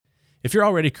If you're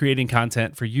already creating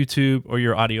content for YouTube or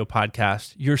your audio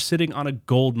podcast, you're sitting on a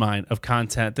goldmine of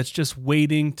content that's just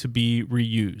waiting to be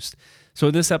reused. So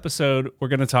in this episode, we're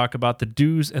going to talk about the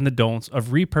do's and the don'ts of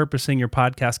repurposing your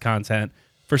podcast content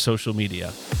for social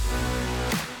media.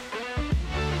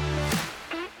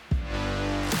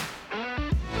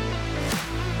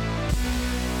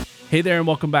 Hey there, and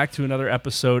welcome back to another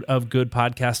episode of Good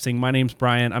Podcasting. My name's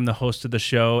Brian. I'm the host of the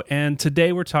show, and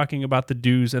today we're talking about the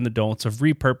do's and the don'ts of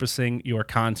repurposing your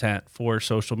content for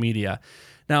social media.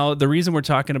 Now, the reason we're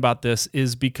talking about this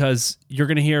is because you're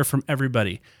going to hear from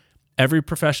everybody, every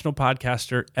professional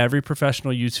podcaster, every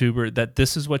professional YouTuber, that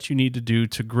this is what you need to do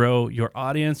to grow your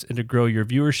audience and to grow your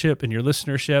viewership and your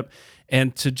listenership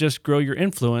and to just grow your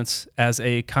influence as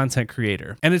a content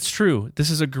creator. And it's true. This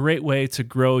is a great way to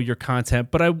grow your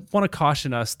content, but I want to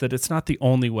caution us that it's not the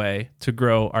only way to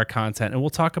grow our content. And we'll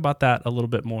talk about that a little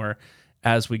bit more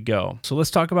as we go. So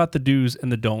let's talk about the do's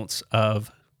and the don'ts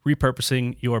of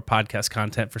repurposing your podcast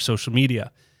content for social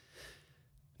media.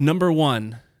 Number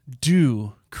one,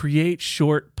 do create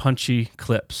short, punchy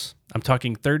clips. I'm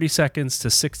talking 30 seconds to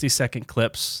 60-second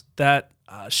clips that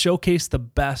showcase the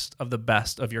best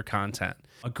of your content.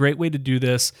 A great way to do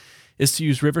this is to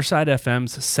use Riverside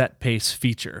FM's set pace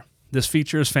feature. This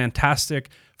feature is fantastic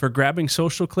for grabbing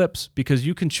social clips because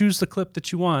you can choose the clip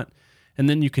that you want, and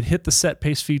then you can hit the set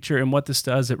pace feature, and what this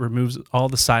does, it removes all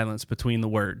the silence between the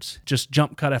words. Just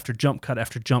jump cut after jump cut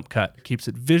after jump cut. It keeps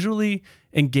it visually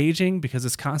engaging because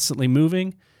it's constantly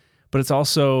moving, but it's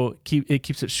also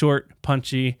keeps it short,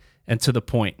 punchy, and to the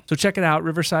point. So check it out,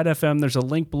 Riverside FM. There's a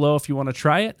link below if you want to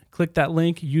try it. Click that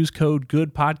link, use code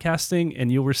GOODPODCASTING,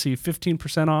 and you'll receive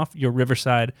 15% off your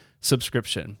Riverside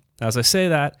subscription. Now, as I say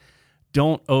that,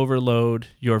 don't overload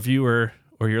your viewer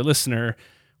or your listener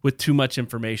with too much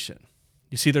information.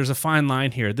 You see, there's a fine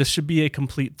line here. This should be a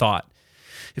complete thought.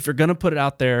 If you're going to put it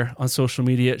out there on social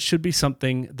media, it should be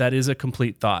something that is a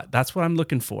complete thought. That's what I'm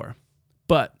looking for.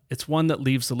 But it's one that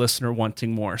leaves the listener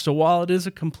wanting more. So while it is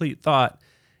a complete thought,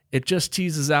 it just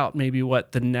teases out maybe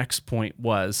what the next point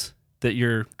was that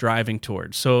you're driving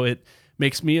towards. So it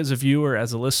makes me as a viewer,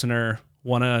 as a listener,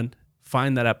 want to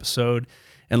find that episode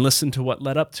and listen to what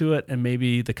led up to it and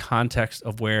maybe the context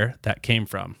of where that came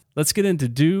from. Let's get into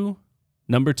do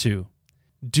number 2.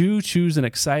 Do choose an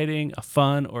exciting, a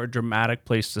fun, or a dramatic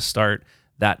place to start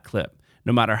that clip.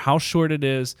 No matter how short it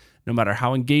is, no matter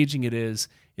how engaging it is,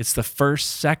 it's the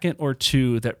first second or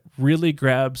two that really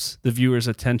grabs the viewer's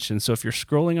attention. So if you're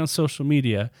scrolling on social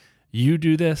media, you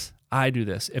do this, I do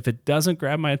this. If it doesn't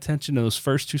grab my attention in those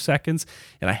first 2 seconds,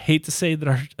 and I hate to say that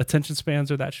our attention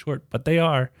spans are that short, but they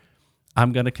are,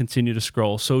 I'm going to continue to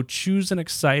scroll. So choose an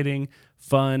exciting,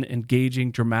 fun,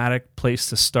 engaging, dramatic place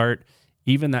to start,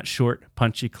 even that short,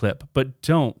 punchy clip. But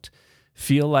don't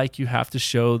feel like you have to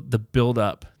show the build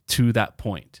up to that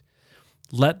point.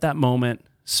 Let that moment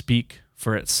speak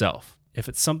for itself. If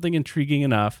it's something intriguing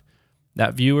enough,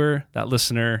 that viewer, that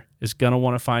listener is going to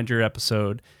want to find your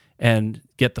episode and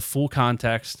get the full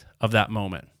context of that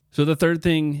moment. So the third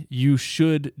thing you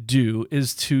should do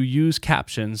is to use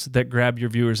captions that grab your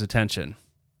viewer's attention.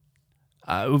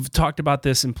 We've talked about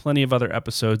this in plenty of other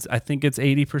episodes. I think it's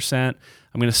 80%.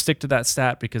 I'm going to stick to that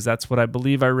stat because that's what I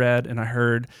believe I read and I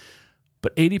heard.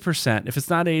 But 80%, if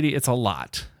it's not 80, it's a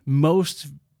lot. Most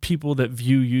people that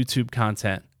view YouTube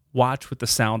content watch with the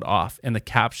sound off and the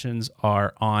captions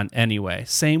are on anyway.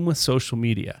 Same with social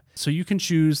media. So you can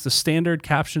choose the standard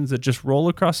captions that just roll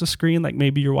across the screen like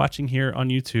maybe you're watching here on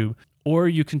YouTube, or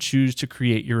you can choose to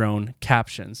create your own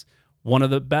captions. One of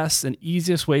the best and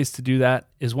easiest ways to do that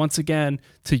is, once again,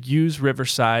 to use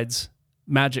Riverside's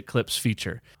Magic Clips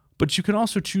feature. But you can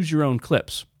also choose your own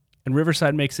clips. And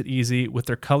Riverside makes it easy with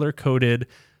their color-coded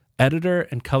editor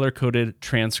and color-coded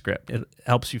transcript. It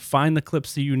helps you find the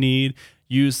clips that you need,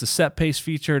 use the set pace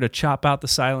feature to chop out the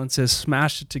silences,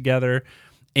 smash it together,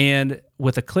 and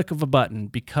with a click of a button,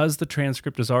 because the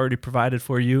transcript is already provided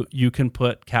for you, you can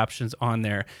put captions on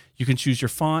there. You can choose your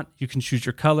font, you can choose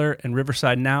your color, and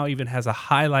Riverside now even has a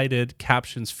highlighted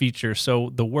captions feature.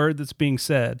 So the word that's being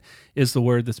said is the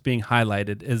word that's being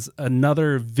highlighted, is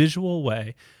another visual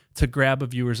way to grab a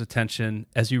viewer's attention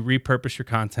as you repurpose your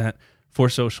content for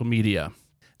social media.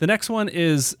 The next one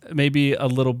is maybe a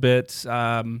little bit,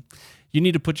 you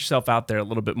need to put yourself out there a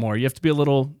little bit more. You have to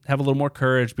have a little more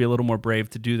courage, be a little more brave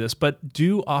to do this, but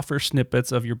do offer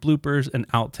snippets of your bloopers and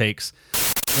outtakes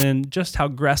and just how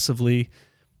aggressively,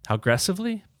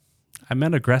 I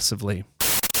meant aggressively,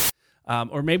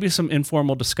 or maybe some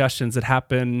informal discussions that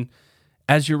happen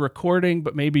as you're recording,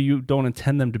 but maybe you don't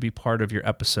intend them to be part of your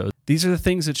episode. These are the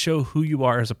things that show who you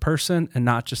are as a person and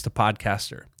not just a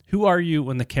podcaster. Who are you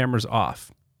when the camera's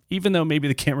off? even though maybe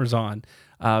the camera's on.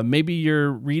 Maybe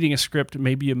you're reading a script,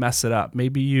 maybe you mess it up.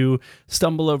 Maybe you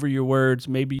stumble over your words.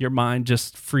 Maybe your mind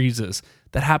just freezes.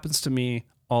 That happens to me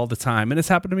all the time. And it's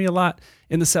happened to me a lot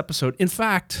in this episode. In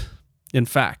fact,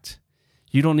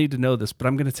 you don't need to know this, but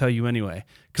I'm going to tell you anyway,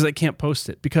 because I can't post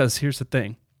it. Because here's the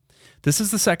thing. This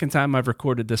is the second time I've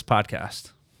recorded this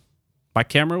podcast. My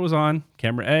camera was on,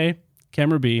 camera A,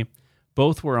 camera B,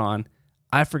 both were on.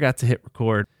 I forgot to hit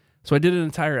record. So I did an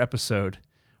entire episode,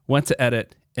 went to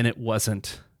edit, and it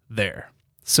wasn't there.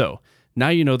 So now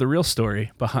you know the real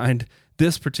story behind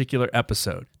this particular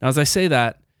episode. Now, as I say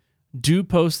that, do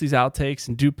post these outtakes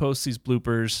and do post these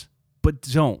bloopers, but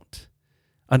don't,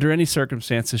 under any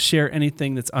circumstances, share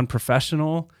anything that's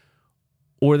unprofessional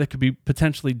or that could be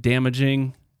potentially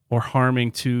damaging or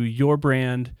harming to your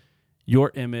brand,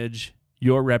 your image,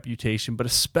 your reputation, but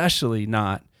especially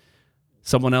not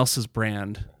someone else's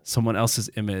brand, someone else's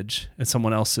image, and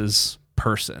someone else's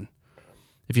person.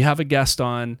 If you have a guest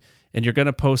on and you're going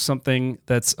to post something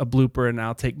that's a blooper and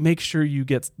outtake, make sure you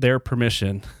get their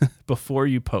permission before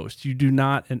you post. You do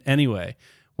not in any way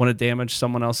want to damage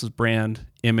someone else's brand,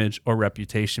 image, or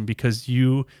reputation because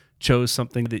you chose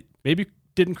something that maybe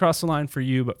didn't cross the line for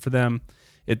you, but for them,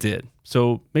 it did.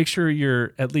 So make sure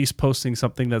you're at least posting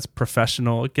something that's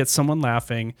professional, gets someone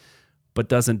laughing, but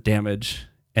doesn't damage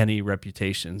any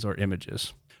reputations or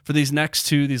images. For these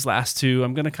last two,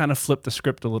 I'm going to kind of flip the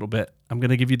script a little bit. I'm going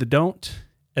to give you the don't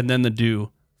and then the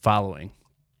do following.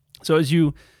 So as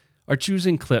you are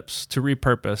choosing clips to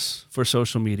repurpose for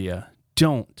social media,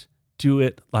 don't do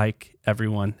it like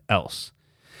everyone else.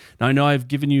 Now, I know I've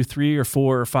given you 3 or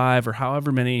 4 or 5 or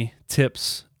however many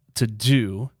tips to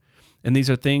do, and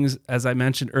these are things, as I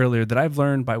mentioned earlier, that I've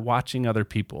learned by watching other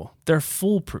people. They're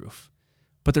foolproof,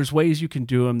 but there's ways you can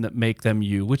do them that make them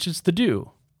you, which is the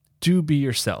do. Do be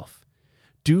yourself.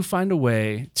 Do find a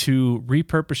way to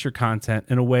repurpose your content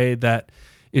in a way that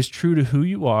is true to who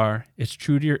you are, it's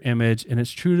true to your image, and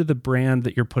it's true to the brand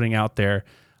that you're putting out there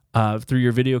through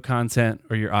your video content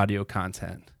or your audio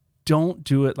content. Don't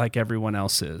do it like everyone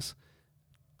else is.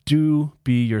 Do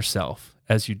be yourself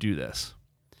as you do this.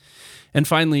 And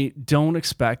finally, don't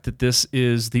expect that this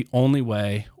is the only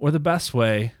way or the best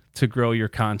way to grow your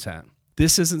content.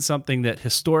 This isn't something that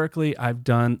historically I've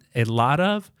done a lot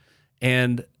of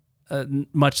and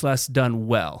much less done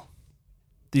well.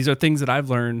 These are things that I've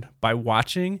learned by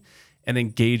watching and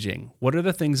engaging. What are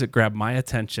the things that grab my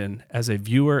attention as a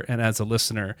viewer and as a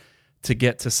listener to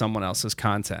get to someone else's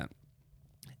content?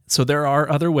 So there are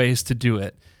other ways to do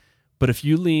it, but if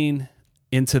you lean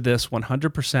into this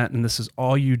 100% and this is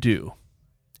all you do,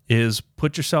 is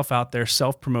put yourself out there,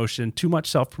 self-promotion, too much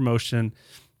self-promotion,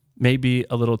 maybe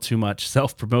a little too much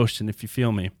self-promotion if you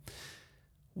feel me.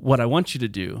 What I want you to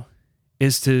do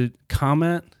is to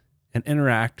comment and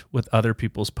interact with other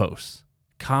people's posts.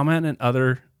 Comment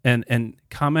and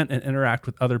comment and interact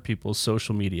with other people's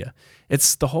social media.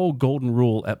 It's the whole golden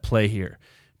rule at play here.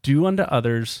 Do unto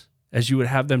others as you would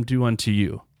have them do unto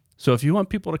you. So if you want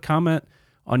people to comment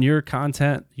on your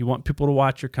content, you want people to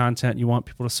watch your content, you want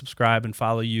people to subscribe and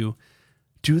follow you,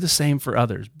 do the same for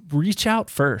others. Reach out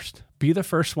first. Be the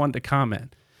first one to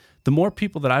comment. The more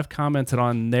people that I've commented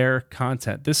on their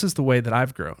content, this is the way that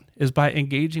I've grown, is by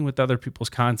engaging with other people's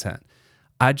content.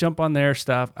 I jump on their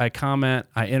stuff, I comment,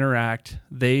 I interact.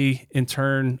 They, in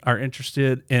turn, are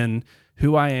interested in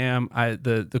who I am,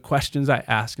 the questions I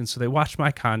ask, and so they watch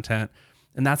my content,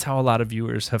 and that's how a lot of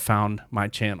viewers have found my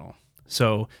channel.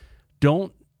 So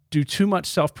don't do too much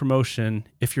self-promotion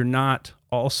if you're not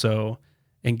also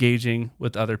engaging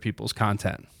with other people's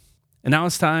content. And now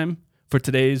it's time for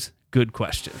today's good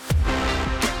question.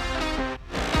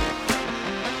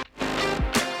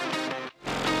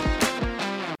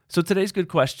 So today's good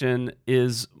question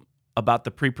is about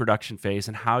the pre-production phase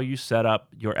and how you set up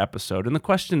your episode. And the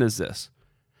question is this: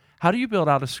 how do you build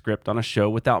out a script on a show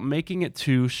without making it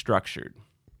too structured?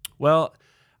 Well,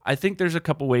 I think there's a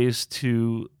couple ways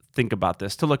to think about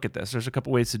this, to look at this. There's a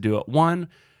couple ways to do it. One,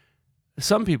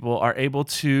 some people are able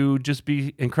to just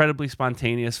be incredibly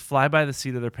spontaneous, fly by the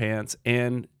seat of their pants,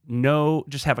 and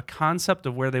just have a concept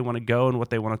of where they want to go and what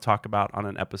they want to talk about on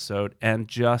an episode and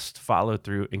just follow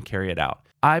through and carry it out.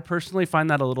 I personally find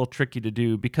that a little tricky to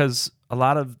do because a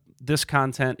lot of this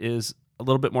content is a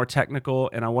little bit more technical,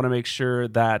 and I want to make sure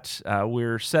that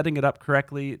we're setting it up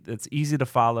correctly. It's easy to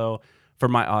follow for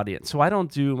my audience. So I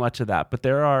don't do much of that, but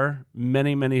there are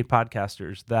many, many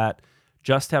podcasters that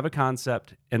just have a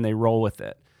concept and they roll with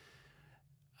it.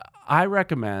 I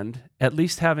recommend at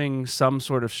least having some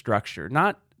sort of structure.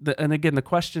 And again, the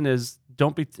question is,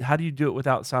 how do you do it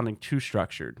without sounding too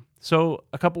structured? So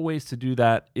a couple ways to do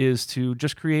that is to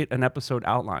just create an episode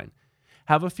outline.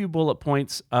 have a few bullet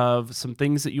points of some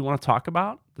things that you want to talk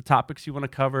about, the topics you want to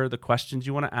cover, the questions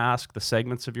you want to ask, the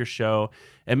segments of your show,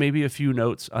 and maybe a few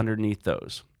notes underneath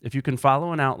those. If you can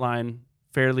follow an outline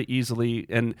fairly easily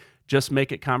and just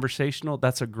make it conversational,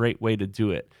 that's a great way to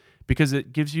do it because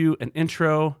it gives you an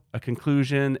intro, a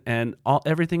conclusion, and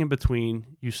everything in between.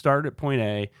 You start at point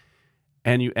A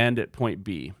and you end at point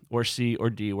B or C or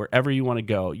D, wherever you want to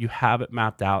go. You have it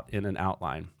mapped out in an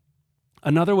outline.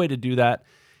 Another way to do that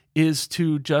is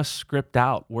to just script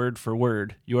out word for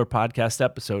word your podcast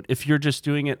episode. If you're just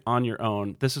doing it on your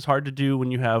own, this is hard to do when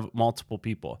you have multiple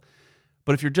people.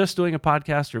 But if you're just doing a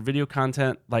podcast or video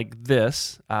content like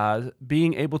this,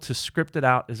 being able to script it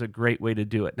out is a great way to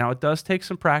do it. Now, it does take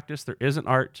some practice. There is an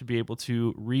art to be able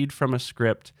to read from a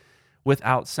script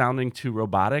without sounding too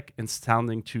robotic and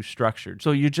sounding too structured.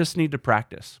 So you just need to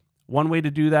practice. One way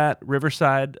to do that,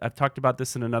 Riverside, I've talked about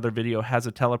this in another video, has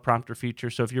a teleprompter feature.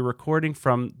 So if you're recording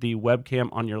from the webcam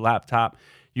on your laptop,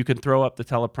 you can throw up the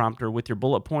teleprompter with your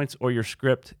bullet points or your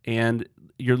script, and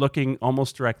you're looking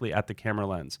almost directly at the camera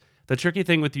lens. The tricky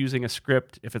thing with using a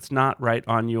script, if it's not right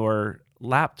on your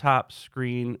laptop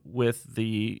screen with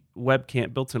the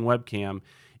webcam, built-in webcam,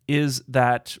 is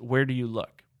that where do you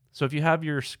look? So if you have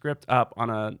your script up on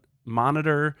a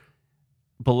monitor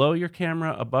below your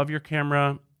camera, above your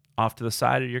camera, off to the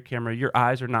side of your camera, your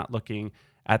eyes are not looking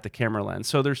at the camera lens.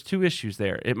 So there's two issues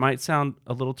there. It might sound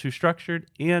a little too structured,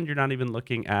 and you're not even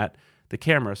looking at the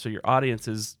camera. So your audience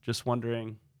is just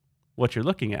wondering what you're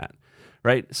looking at,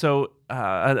 right? So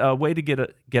a way to get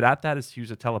at that is to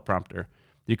use a teleprompter.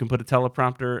 You can put a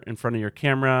teleprompter in front of your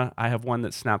camera. I have one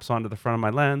that snaps onto the front of my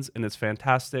lens, and it's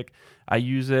fantastic. I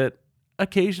use it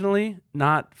occasionally,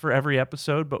 not for every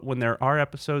episode, but when there are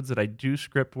episodes that I do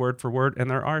script word for word, and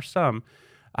there are some,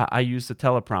 I use the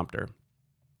teleprompter.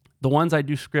 The ones I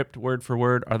do script word for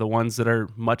word are the ones that are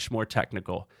much more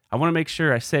technical. I want to make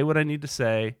sure I say what I need to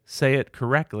say it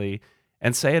correctly,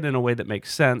 and say it in a way that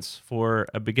makes sense for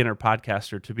a beginner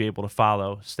podcaster to be able to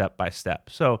follow step by step.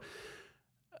 So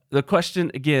the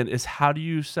question, again, is how do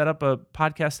you set up a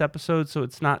podcast episode so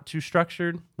it's not too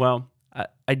structured? Well,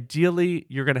 ideally,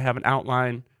 you're going to have an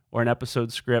outline or an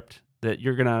episode script that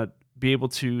you're going to be able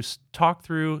to talk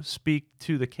through, speak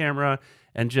to the camera,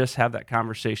 and just have that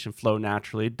conversation flow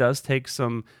naturally. It does take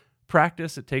some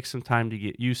practice. It takes some time to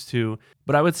get used to.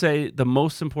 But I would say the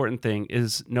most important thing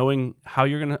is knowing how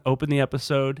you're going to open the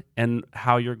episode and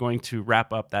how you're going to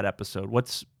wrap up that episode.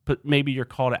 What's maybe your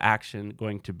call to action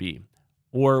going to be?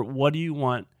 Or what do you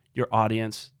want your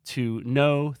audience to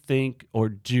know, think, or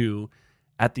do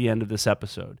at the end of this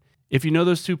episode? If you know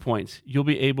those 2 points, you'll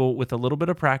be able, with a little bit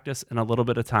of practice and a little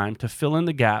bit of time, to fill in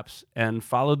the gaps and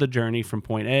follow the journey from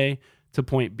point A to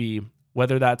point B,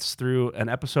 whether that's through an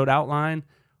episode outline,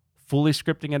 fully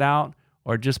scripting it out,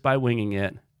 or just by winging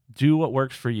it. Do what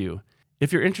works for you.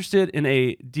 If you're interested in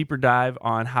a deeper dive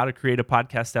on how to create a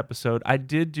podcast episode, I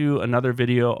did do another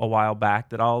video a while back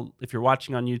that if you're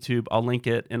watching on YouTube, I'll link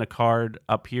it in a card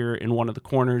up here in one of the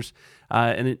corners,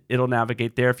 and it'll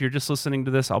navigate there. If you're just listening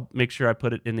to this, I'll make sure I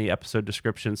put it in the episode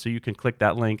description so you can click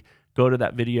that link, go to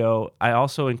that video. I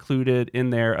also included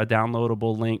in there a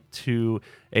downloadable link to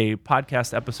a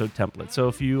podcast episode template. So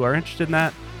if you are interested in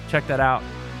that, check that out,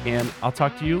 and I'll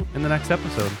talk to you in the next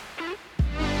episode.